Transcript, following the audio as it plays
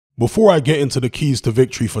Before I get into the keys to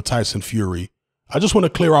victory for Tyson Fury, I just want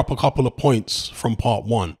to clear up a couple of points from part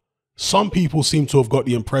one. Some people seem to have got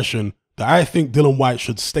the impression that I think Dillian Whyte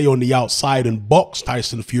should stay on the outside and box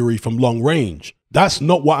Tyson Fury from long range. That's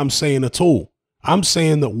not what I'm saying at all. I'm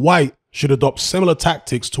saying that Whyte should adopt similar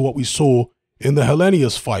tactics to what we saw in the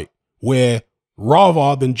Hellenius fight, where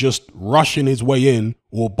rather than just rushing his way in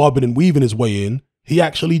or bobbing and weaving his way in, he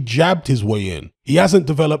actually jabbed his way in. He hasn't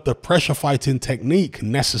developed the pressure fighting technique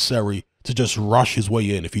necessary to just rush his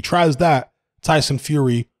way in. If he tries that, Tyson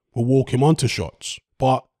Fury will walk him onto shots.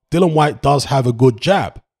 But Dillian Whyte does have a good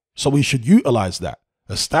jab, so he should utilize that.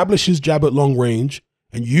 Establish his jab at long range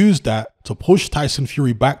and use that to push Tyson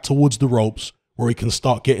Fury back towards the ropes where he can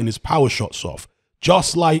start getting his power shots off.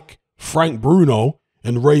 Just like Frank Bruno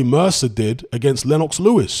and Ray Mercer did against Lennox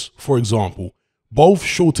Lewis, for example. Both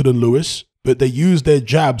shorter than Lewis, but they used their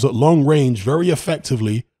jabs at long range very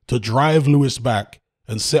effectively to drive Lewis back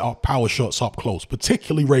and set up power shots up close,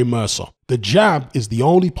 particularly Ray Mercer. The jab is the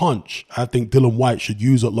only punch I think Dillian Whyte should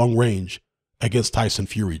use at long range against Tyson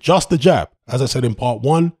Fury. Just the jab. As I said in part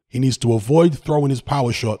one, he needs to avoid throwing his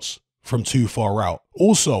power shots from too far out.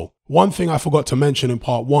 Also, one thing I forgot to mention in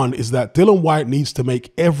part one is that Dillian Whyte needs to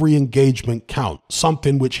make every engagement count,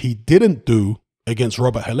 something which he didn't do against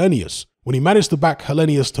Robert Hellenius. When he managed to back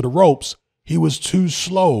Hellenius to the ropes, he was too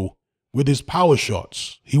slow with his power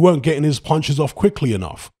shots. He weren't getting his punches off quickly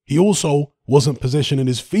enough. He also wasn't positioning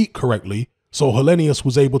his feet correctly, so Hellenius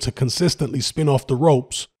was able to consistently spin off the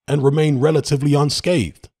ropes and remain relatively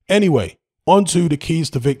unscathed. Anyway, on to the keys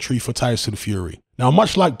to victory for Tyson Fury. Now,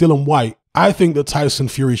 much like Dillian Whyte, I think that Tyson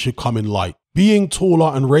Fury should come in light. Being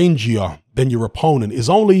taller and rangier than your opponent is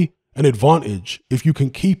only an advantage if you can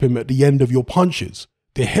keep him at the end of your punches.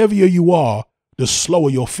 The heavier you are, the slower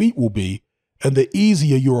your feet will be, and the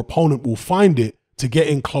easier your opponent will find it to get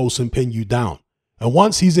in close and pin you down. And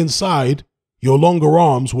once he's inside, your longer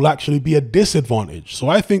arms will actually be a disadvantage. So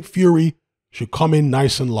I think Fury should come in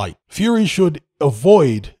nice and light. Fury should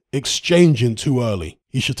avoid exchanging too early.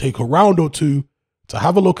 He should take a round or two to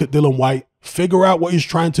have a look at Dillian Whyte, figure out what he's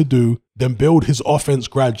trying to do, then build his offense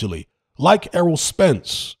gradually. Like Errol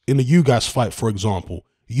Spence in the Ugas fight, for example.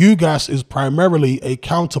 Ugas is primarily a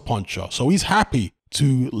counterpuncher, so he's happy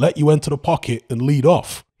to let you enter the pocket and lead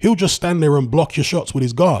off. He'll just stand there and block your shots with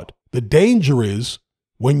his guard. The danger is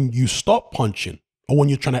when you stop punching or when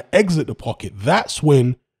you're trying to exit the pocket, that's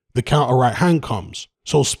when the counter right hand comes.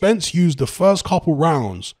 So Spence used the first couple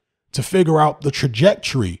rounds to figure out the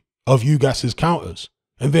trajectory of Ugas's counters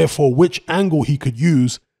and therefore which angle he could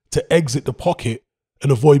use to exit the pocket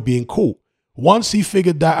and avoid being caught. Once he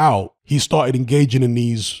figured that out, he started engaging in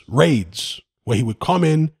these raids where he would come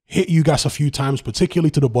in, hit Ugas a few times,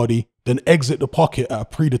 particularly to the body, then exit the pocket at a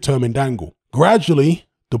predetermined angle. Gradually,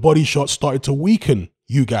 the body shots started to weaken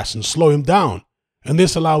Ugas and slow him down, and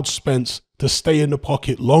this allowed Spence to stay in the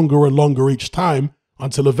pocket longer and longer each time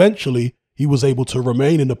until eventually he was able to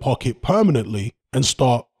remain in the pocket permanently and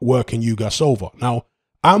start working Ugas over. Now,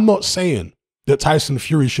 I'm not saying that Tyson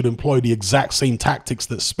Fury should employ the exact same tactics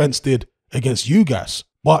that Spence did against Ugas,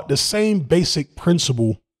 but the same basic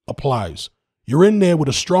principle applies. You're in there with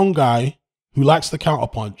a strong guy who likes the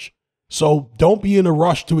counterpunch, so don't be in a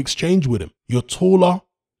rush to exchange with him. You're taller,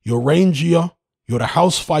 you're rangier, you're the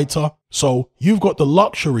house fighter, so you've got the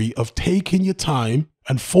luxury of taking your time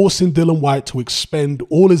and forcing Dillian Whyte to expend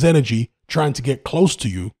all his energy trying to get close to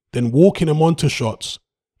you, then walking him onto shots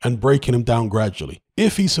and breaking him down gradually.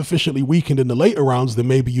 If he's sufficiently weakened in the later rounds, then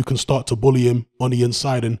maybe you can start to bully him on the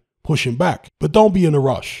inside and push him back. But don't be in a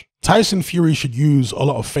rush. Tyson Fury should use a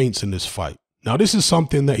lot of feints in this fight. Now, this is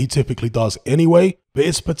something that he typically does anyway, but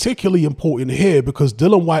it's particularly important here because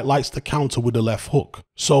Dillian Whyte likes to counter with the left hook.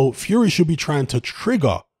 So Fury should be trying to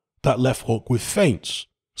trigger that left hook with feints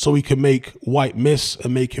so he can make Whyte miss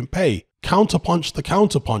and make him pay. Counterpunch the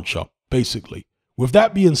counterpuncher, basically. With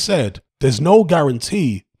that being said, there's no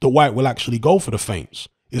guarantee that Whyte will actually go for the feints.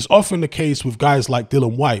 It's often the case with guys like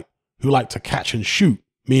Dillian Whyte who like to catch and shoot,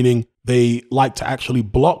 meaning they like to actually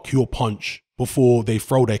block your punch before they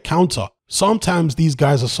throw their counter. Sometimes these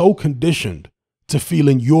guys are so conditioned to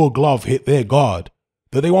feeling your glove hit their guard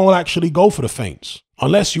that they won't actually go for the feints.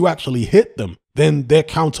 Unless you actually hit them, then their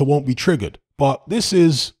counter won't be triggered. But this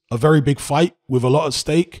is a very big fight with a lot at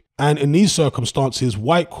stake. And in these circumstances,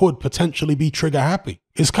 Whyte could potentially be trigger happy.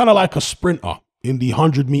 It's kind of like a sprinter in the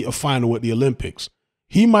 100-meter final at the Olympics.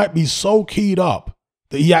 He might be so keyed up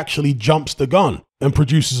that he actually jumps the gun and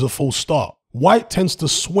produces a full start. Whyte tends to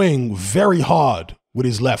swing very hard with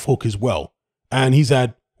his left hook as well. And he's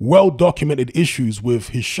had well-documented issues with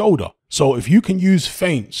his shoulder. So if you can use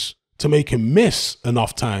feints to make him miss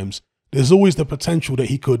enough times, there's always the potential that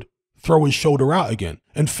he could throw his shoulder out again.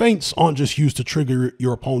 And feints aren't just used to trigger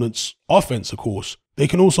your opponent's offense, of course. They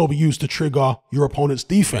can also be used to trigger your opponent's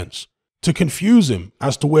defense, to confuse him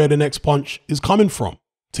as to where the next punch is coming from,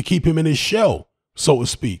 to keep him in his shell, so to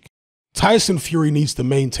speak. Tyson Fury needs to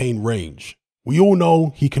maintain range. We all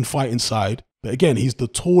know he can fight inside, but again, he's the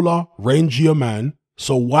taller, rangier man,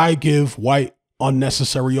 so why give Whyte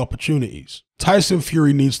unnecessary opportunities? Tyson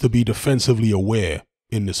Fury needs to be defensively aware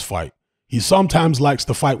in this fight. He sometimes likes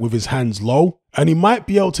to fight with his hands low, and he might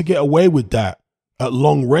be able to get away with that at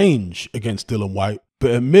long range against Dillian Whyte,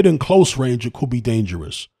 but at mid and close range, it could be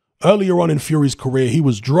dangerous. Earlier on in Fury's career, he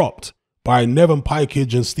was dropped by Nevin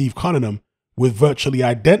Pikage and Steve Cunningham with virtually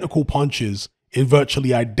identical punches in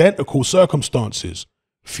virtually identical circumstances.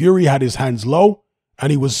 Fury had his hands low,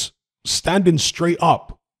 and he was standing straight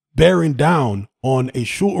up, bearing down on a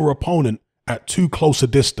shorter opponent at too close a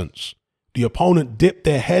distance. The opponent dipped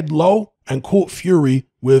their head low and caught Fury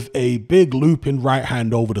with a big looping right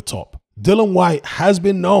hand over the top. Dillian Whyte has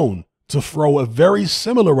been known to throw a very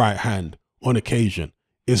similar right hand on occasion.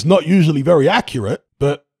 It's not usually very accurate,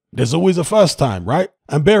 but there's always a first time, right?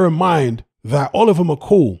 And bear in mind that Oliver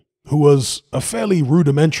McCall, who was a fairly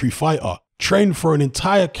rudimentary fighter, trained for an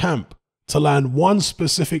entire camp to land one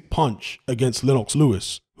specific punch against Lennox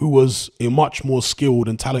Lewis, who was a much more skilled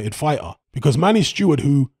and talented fighter. Because Manny Stewart,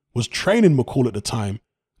 who was training McCall at the time,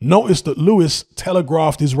 noticed that Lewis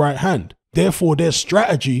telegraphed his right hand. Therefore, their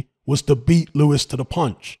strategy was to beat Lewis to the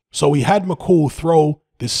punch. So he had McCall throw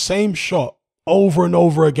this same shot over and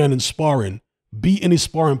over again in sparring, beating his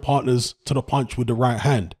sparring partners to the punch with the right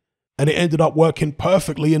hand. And it ended up working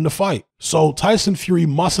perfectly in the fight. So Tyson Fury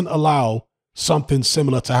mustn't allow something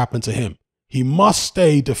similar to happen to him. He must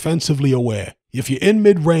stay defensively aware. If you're in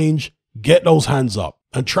mid-range, get those hands up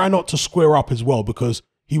and try not to square up as well, because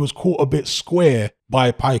he was caught a bit square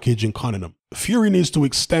by Pikage and Cunningham. Fury needs to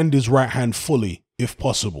extend his right hand fully, if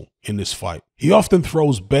possible, in this fight. He often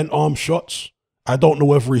throws bent arm shots. I don't know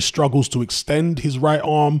whether he struggles to extend his right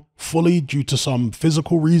arm fully due to some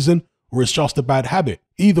physical reason, or it's just a bad habit.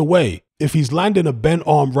 Either way, if he's landing a bent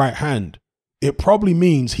arm right hand, it probably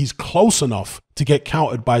means he's close enough to get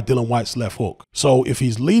countered by Dillian Whyte's left hook. So if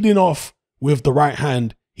he's leading off with the right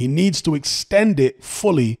hand, he needs to extend it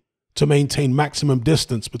fully to maintain maximum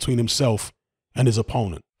distance between himself and his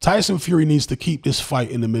opponent. Tyson Fury needs to keep this fight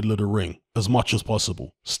in the middle of the ring as much as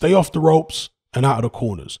possible. Stay off the ropes and out of the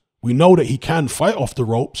corners. We know that he can fight off the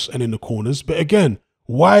ropes and in the corners, but again,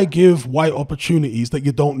 why give Whyte opportunities that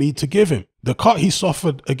you don't need to give him? The cut he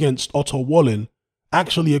suffered against Otto Wallin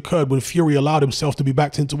actually occurred when Fury allowed himself to be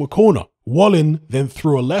backed into a corner. Wallin then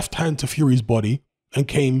threw a left hand to Fury's body and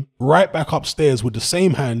came right back upstairs with the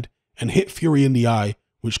same hand and hit Fury in the eye,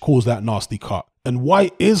 which caused that nasty cut. And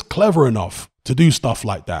Whyte is clever enough to do stuff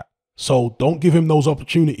like that. So don't give him those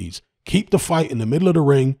opportunities. Keep the fight in the middle of the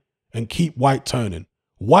ring and keep Whyte turning.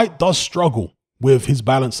 Whyte does struggle with his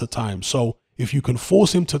balance at times. So if you can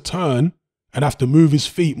force him to turn and have to move his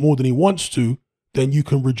feet more than he wants to, then you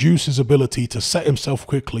can reduce his ability to set himself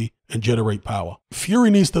quickly and generate power.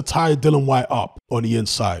 Fury needs to tie Dillian Whyte up on the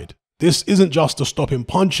inside. This isn't just to stop him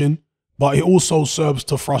punching, but it also serves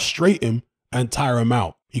to frustrate him and tire him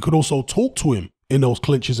out. He could also talk to him in those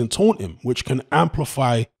clinches and taunt him, which can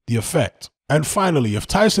amplify the effect. And finally, if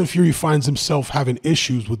Tyson Fury finds himself having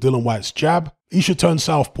issues with Dillian Whyte's jab, he should turn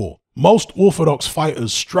southpaw. Most orthodox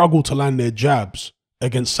fighters struggle to land their jabs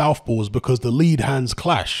against southpaws because the lead hands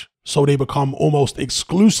clash, so they become almost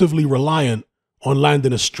exclusively reliant on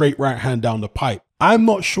landing a straight right hand down the pipe. I'm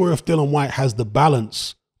not sure if Dillian Whyte has the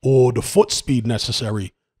balance or the foot speed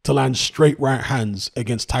necessary to land straight right hands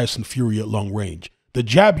against Tyson Fury at long range. The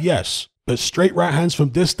jab, yes, but straight right hands from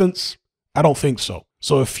distance, I don't think so.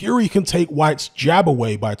 So if Fury can take Whyte's jab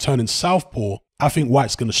away by turning southpaw, I think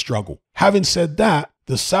Whyte's going to struggle. Having said that,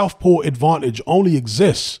 the southpaw advantage only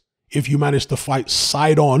exists if you manage to fight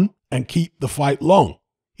side on and keep the fight long.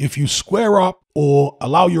 If you square up or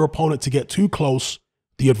allow your opponent to get too close,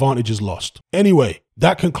 the advantage is lost. Anyway,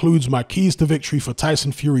 that concludes my keys to victory for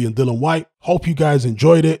Tyson Fury and Dillian Whyte. Hope you guys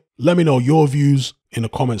enjoyed it. Let me know your views in the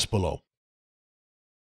comments below.